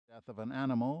death of an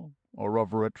animal or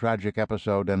over a tragic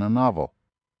episode in a novel.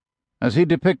 As he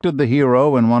depicted the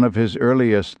hero in one of his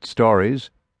earliest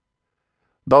stories,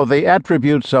 though the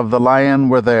attributes of the lion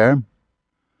were there,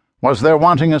 was there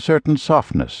wanting a certain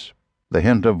softness, the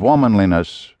hint of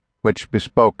womanliness which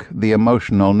bespoke the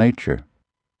emotional nature.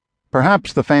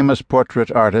 Perhaps the famous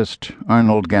portrait artist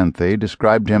Arnold Genthe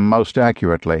described him most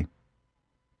accurately.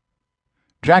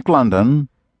 Jack London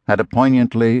had a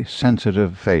poignantly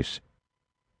sensitive face.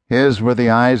 His were the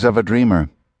eyes of a dreamer,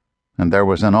 and there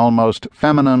was an almost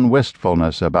feminine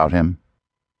wistfulness about him.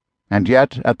 And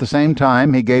yet, at the same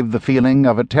time, he gave the feeling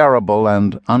of a terrible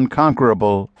and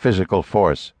unconquerable physical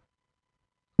force.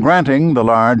 Granting the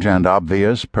large and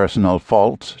obvious personal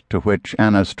faults to which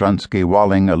Anna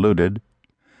Strunsky-Walling alluded,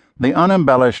 the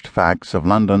unembellished facts of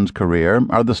London's career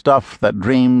are the stuff that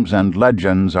dreams and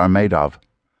legends are made of,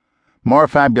 more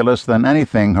fabulous than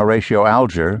anything Horatio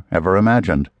Alger ever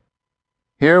imagined.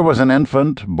 Here was an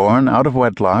infant born out of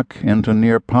wedlock into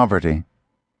near poverty,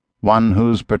 one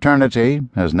whose paternity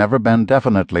has never been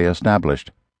definitely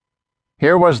established.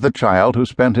 Here was the child who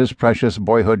spent his precious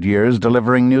boyhood years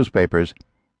delivering newspapers,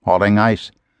 hauling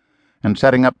ice, and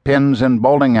setting up pins in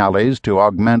bowling alleys to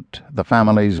augment the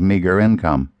family's meager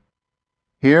income.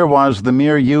 Here was the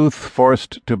mere youth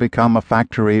forced to become a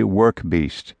factory work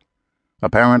beast,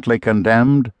 apparently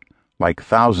condemned, like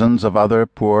thousands of other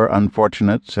poor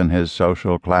unfortunates in his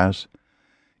social class,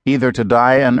 either to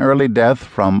die an early death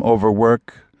from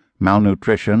overwork,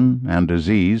 malnutrition, and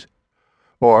disease,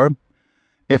 or,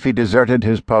 if he deserted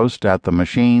his post at the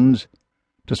machines,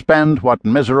 to spend what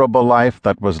miserable life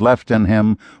that was left in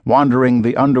him wandering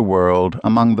the underworld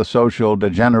among the social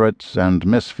degenerates and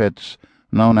misfits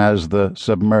known as the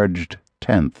submerged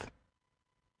tenth.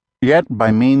 Yet,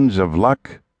 by means of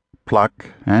luck, pluck,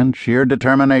 and sheer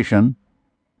determination,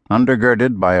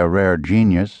 undergirded by a rare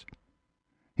genius,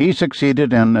 he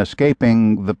succeeded in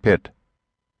escaping the pit,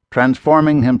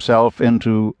 transforming himself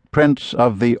into Prince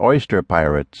of the Oyster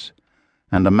Pirates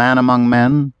and a man among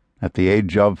men at the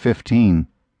age of 15.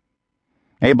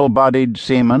 Able-bodied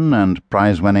seaman and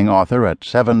prize-winning author at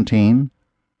 17,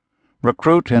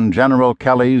 recruit in General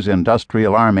Kelly's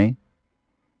Industrial Army,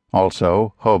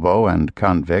 also hobo and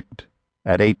convict,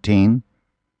 at 18,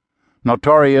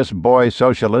 notorious boy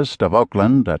socialist of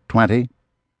Oakland at 20,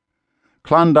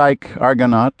 Klondike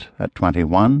Argonaut at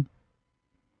 21,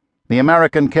 the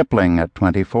American Kipling at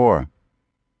 24,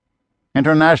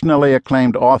 internationally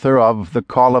acclaimed author of The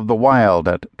Call of the Wild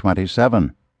at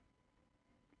 27,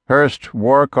 Hearst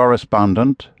war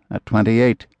correspondent at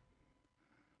 28,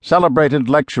 celebrated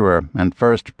lecturer and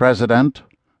first president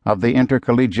of the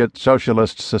Intercollegiate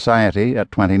Socialist Society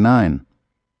at 29,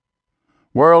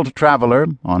 world traveler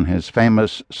on his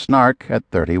famous Snark at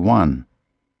 31,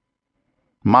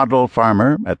 model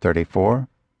farmer at 34,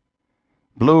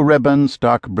 blue ribbon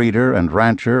stock breeder and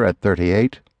rancher at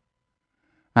 38,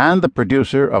 and the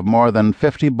producer of more than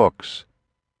 50 books,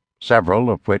 several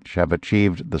of which have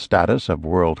achieved the status of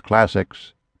world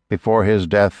classics before his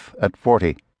death at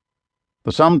 40.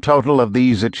 The sum total of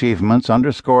these achievements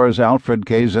underscores Alfred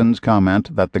Kazan's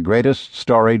comment that the greatest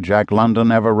story Jack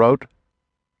London ever wrote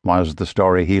was the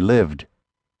story he lived.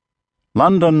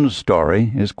 London's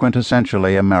story is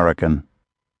quintessentially American.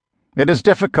 It is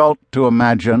difficult to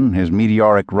imagine his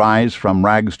meteoric rise from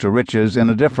rags to riches in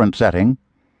a different setting,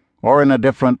 or in a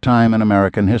different time in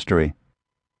American history.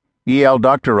 E.L.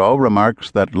 Doctorow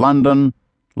remarks that London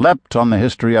leapt on the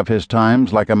history of his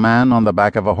times like a man on the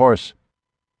back of a horse.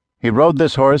 He rode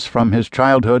this horse from his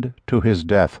childhood to his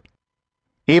death.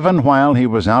 Even while he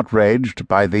was outraged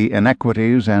by the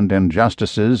inequities and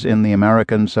injustices in the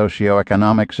American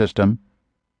socio-economic system,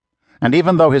 and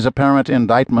even though his apparent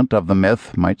indictment of the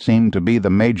myth might seem to be the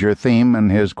major theme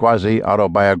in his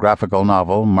quasi-autobiographical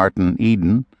novel, Martin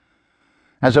Eden,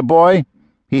 as a boy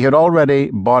he had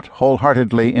already bought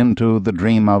wholeheartedly into the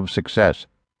dream of success.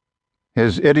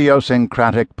 His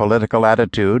idiosyncratic political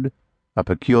attitude, a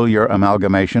peculiar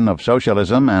amalgamation of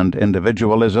socialism and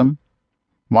individualism,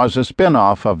 was a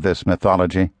spin-off of this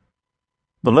mythology.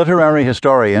 The literary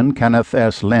historian Kenneth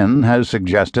S. Lynn has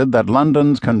suggested that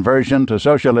London's conversion to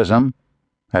socialism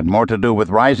had more to do with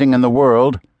rising in the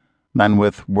world than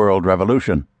with world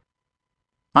revolution.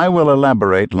 I will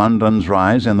elaborate London's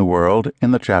rise in the world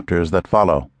in the chapters that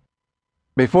follow.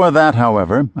 Before that,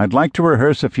 however, I'd like to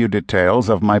rehearse a few details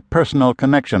of my personal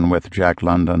connection with Jack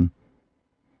London,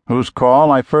 whose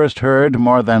call I first heard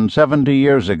more than 70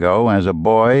 years ago as a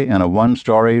boy in a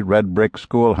one-story red-brick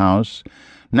schoolhouse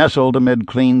nestled amid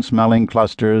clean-smelling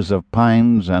clusters of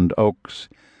pines and oaks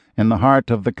in the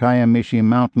heart of the Kiamishi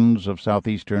Mountains of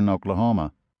southeastern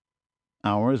Oklahoma.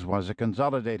 Ours was a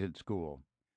consolidated school.